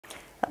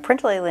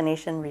Parental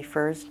alienation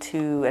refers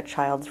to a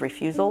child's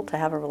refusal to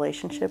have a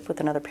relationship with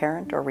another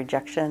parent, or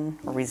rejection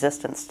or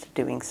resistance to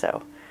doing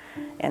so.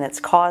 And it's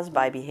caused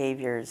by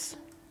behaviors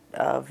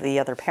of the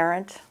other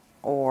parent,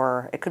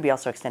 or it could be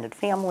also extended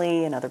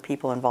family and other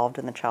people involved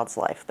in the child's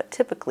life. But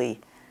typically,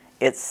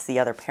 it's the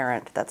other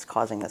parent that's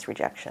causing this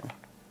rejection.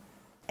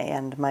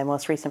 And my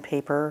most recent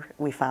paper,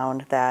 we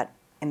found that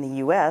in the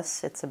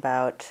US, it's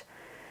about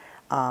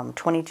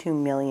 22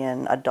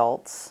 million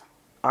adults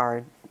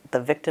are the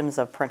victims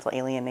of parental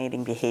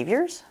alienating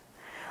behaviors,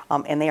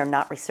 and they are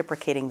not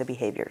reciprocating the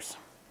behaviors.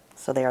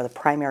 So they are the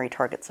primary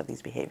targets of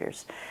these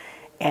behaviors.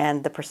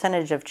 And the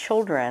percentage of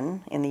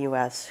children in the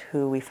US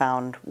who we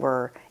found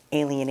were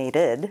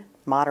alienated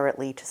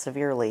moderately to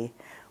severely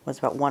was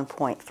about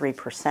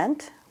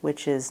 1.3%,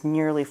 which is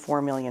nearly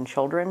 4 million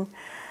children.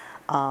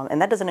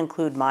 And that doesn't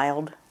include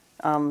mild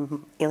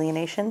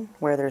alienation,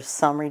 where there's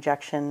some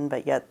rejection,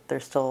 but yet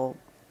there's still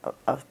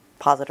a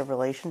positive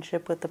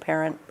relationship with the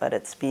parent, but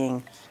it's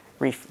being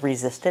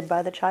resisted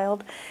by the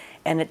child.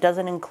 And it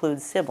doesn't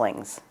include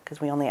siblings,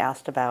 because we only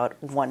asked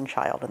about one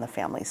child in the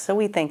family. So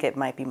we think it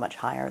might be much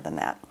higher than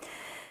that.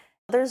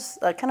 There's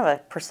a kind of a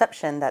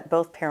perception that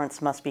both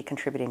parents must be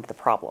contributing to the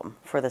problem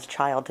for this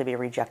child to be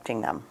rejecting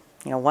them.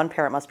 You know, one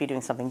parent must be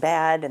doing something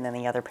bad, and then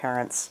the other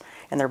parents,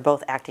 and they're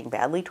both acting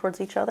badly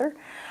towards each other.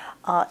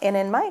 And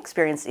in my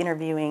experience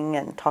interviewing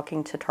and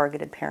talking to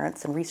targeted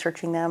parents and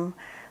researching them,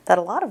 that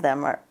a lot of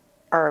them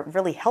are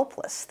really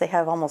helpless. They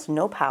have almost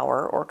no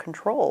power or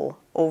control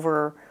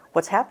over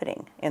what's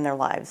happening in their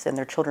lives, in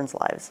their children's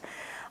lives.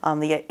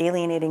 The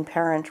alienating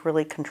parent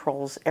really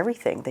controls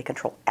everything. They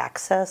control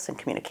access and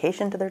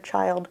communication to their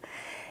child.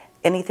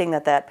 Anything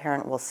that that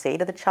parent will say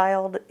to the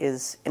child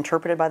is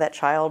interpreted by that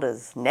child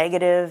as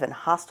negative and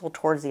hostile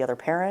towards the other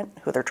parent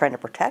who they're trying to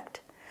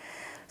protect.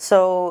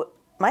 So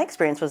my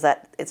experience was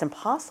that it's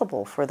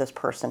impossible for this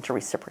person to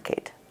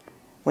reciprocate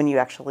when you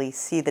actually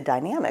see the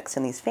dynamics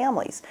in these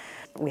families.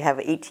 We have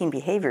 18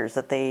 behaviors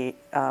that they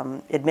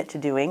admit to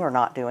doing or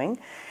not doing,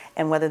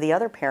 and whether the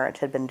other parent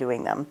had been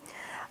doing them.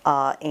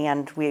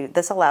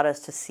 This allowed us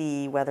to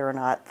see whether or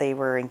not they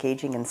were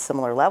engaging in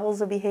similar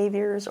levels of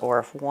behaviors, or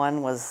if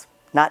one was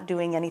not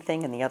doing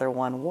anything and the other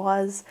one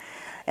was.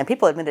 And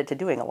people admitted to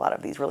doing a lot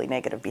of these really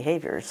negative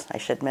behaviors, I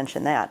should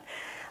mention that.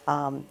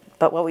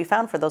 But what we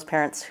found for those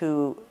parents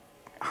who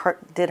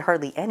did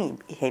hardly any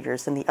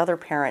behaviors and the other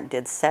parent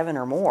did 7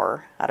 or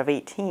more out of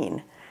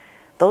 18,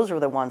 those were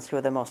the ones who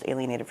were the most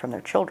alienated from their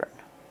children.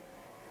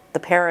 The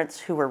parents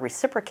who were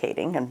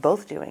reciprocating and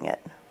both doing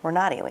it were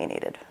not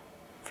alienated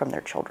from their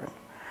children.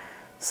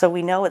 So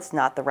we know it's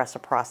not the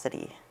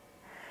reciprocity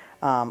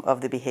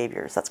of the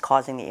behaviors that's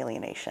causing the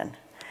alienation,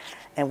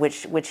 and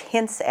which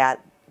hints at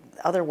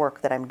other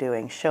work that I'm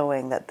doing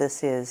showing that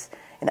this is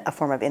a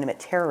form of intimate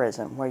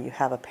terrorism, where you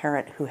have a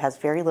parent who has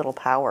very little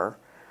power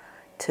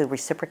to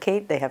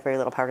reciprocate, they have very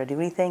little power to do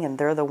anything, and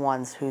they're the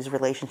ones whose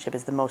relationship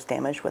is the most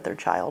damaged with their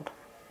child.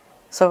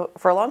 So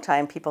for a long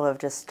time, people have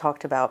just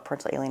talked about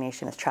parental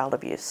alienation as child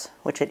abuse,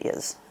 which it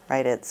is,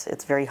 right?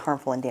 It's very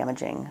harmful and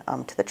damaging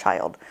to the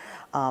child.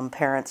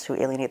 Parents who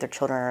alienate their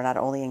children are not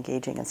only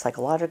engaging in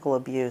psychological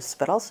abuse,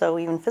 but also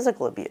even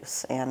physical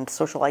abuse and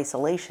social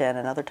isolation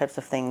and other types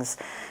of things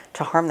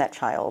to harm that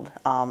child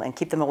and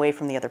keep them away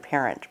from the other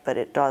parent. But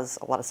it does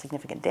a lot of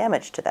significant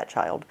damage to that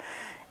child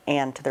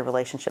and to their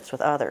relationships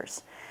with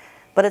others.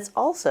 But it's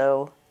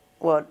also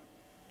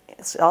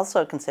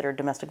considered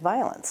domestic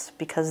violence,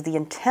 because the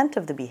intent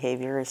of the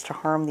behavior is to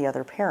harm the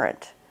other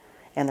parent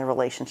and their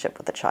relationship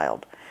with the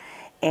child.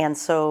 And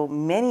so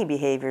many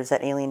behaviors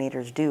that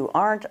alienators do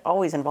aren't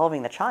always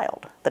involving the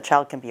child. The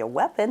child can be a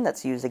weapon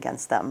that's used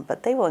against them,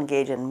 but they will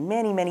engage in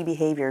many, many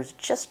behaviors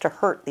just to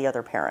hurt the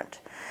other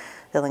parent.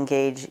 They'll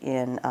engage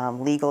in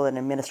legal and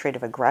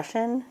administrative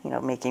aggression,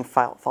 making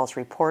false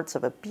reports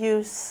of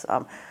abuse,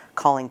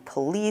 calling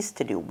police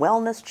to do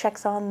wellness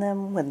checks on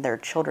them when their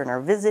children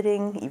are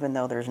visiting, even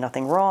though there's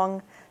nothing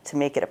wrong, to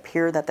make it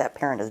appear that that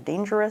parent is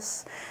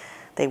dangerous.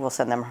 They will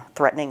send them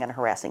threatening and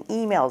harassing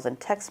emails and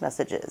text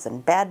messages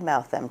and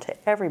badmouth them to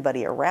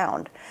everybody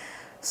around.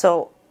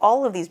 So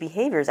all of these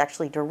behaviors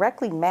actually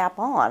directly map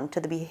on to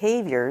the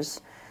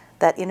behaviors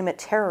that intimate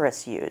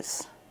terrorists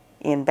use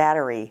in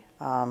battery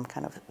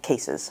kind of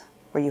cases,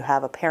 where you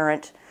have a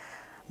parent,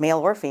 male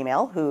or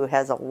female, who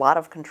has a lot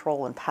of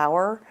control and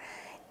power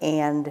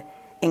and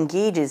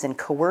engages in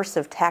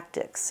coercive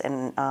tactics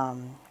and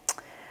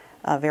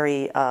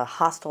very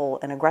hostile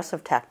and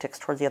aggressive tactics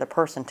towards the other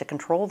person to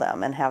control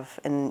them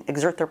and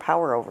exert their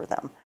power over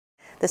them.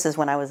 This is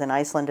when I was in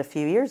Iceland a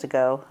few years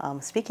ago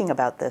speaking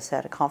about this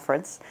at a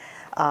conference.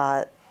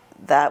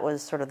 That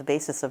was sort of the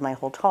basis of my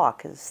whole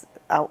talk, is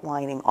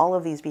outlining all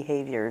of these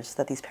behaviors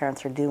that these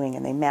parents are doing,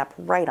 and they map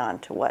right on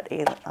to what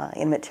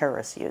intimate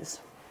terrorists use.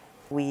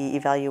 We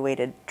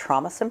evaluated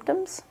trauma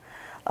symptoms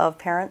of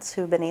parents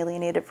who've been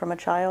alienated from a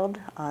child,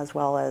 as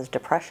well as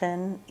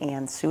depression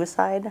and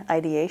suicide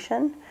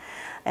ideation.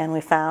 And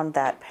we found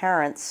that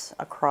parents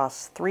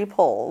across 3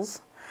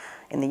 polls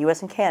in the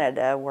US and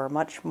Canada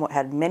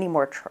had many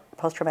more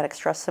post-traumatic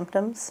stress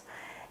symptoms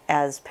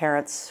as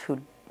parents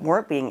who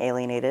weren't being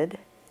alienated,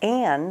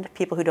 and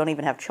people who don't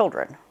even have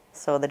children.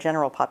 So the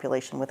general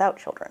population without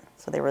children.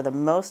 So they were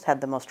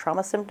had the most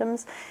trauma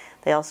symptoms.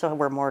 They also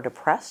were more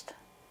depressed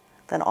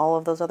than all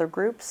of those other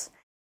groups.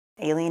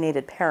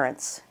 Alienated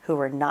parents who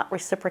were not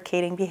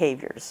reciprocating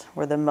behaviors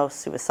were the most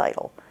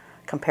suicidal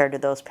compared to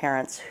those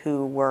parents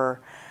who were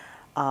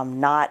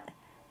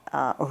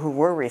who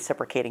were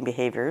reciprocating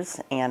behaviors,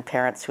 and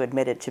parents who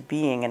admitted to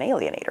being an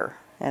alienator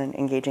and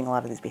engaging a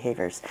lot of these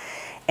behaviors.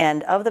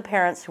 And of the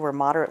parents who were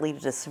moderately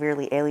to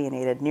severely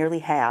alienated, nearly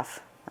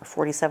half, or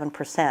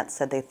 47%,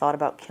 said they thought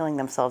about killing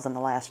themselves in the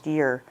last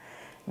year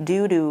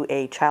due to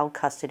a child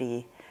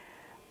custody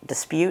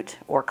dispute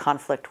or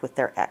conflict with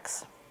their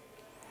ex.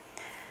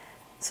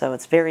 So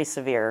it's very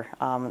severe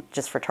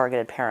just for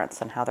targeted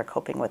parents and how they're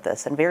coping with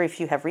this. And very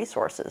few have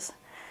resources,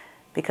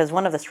 because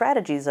one of the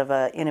strategies of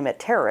an intimate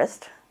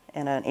terrorist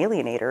and an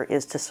alienator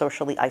is to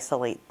socially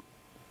isolate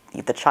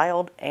the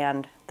child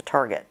and the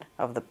target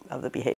of the behavior.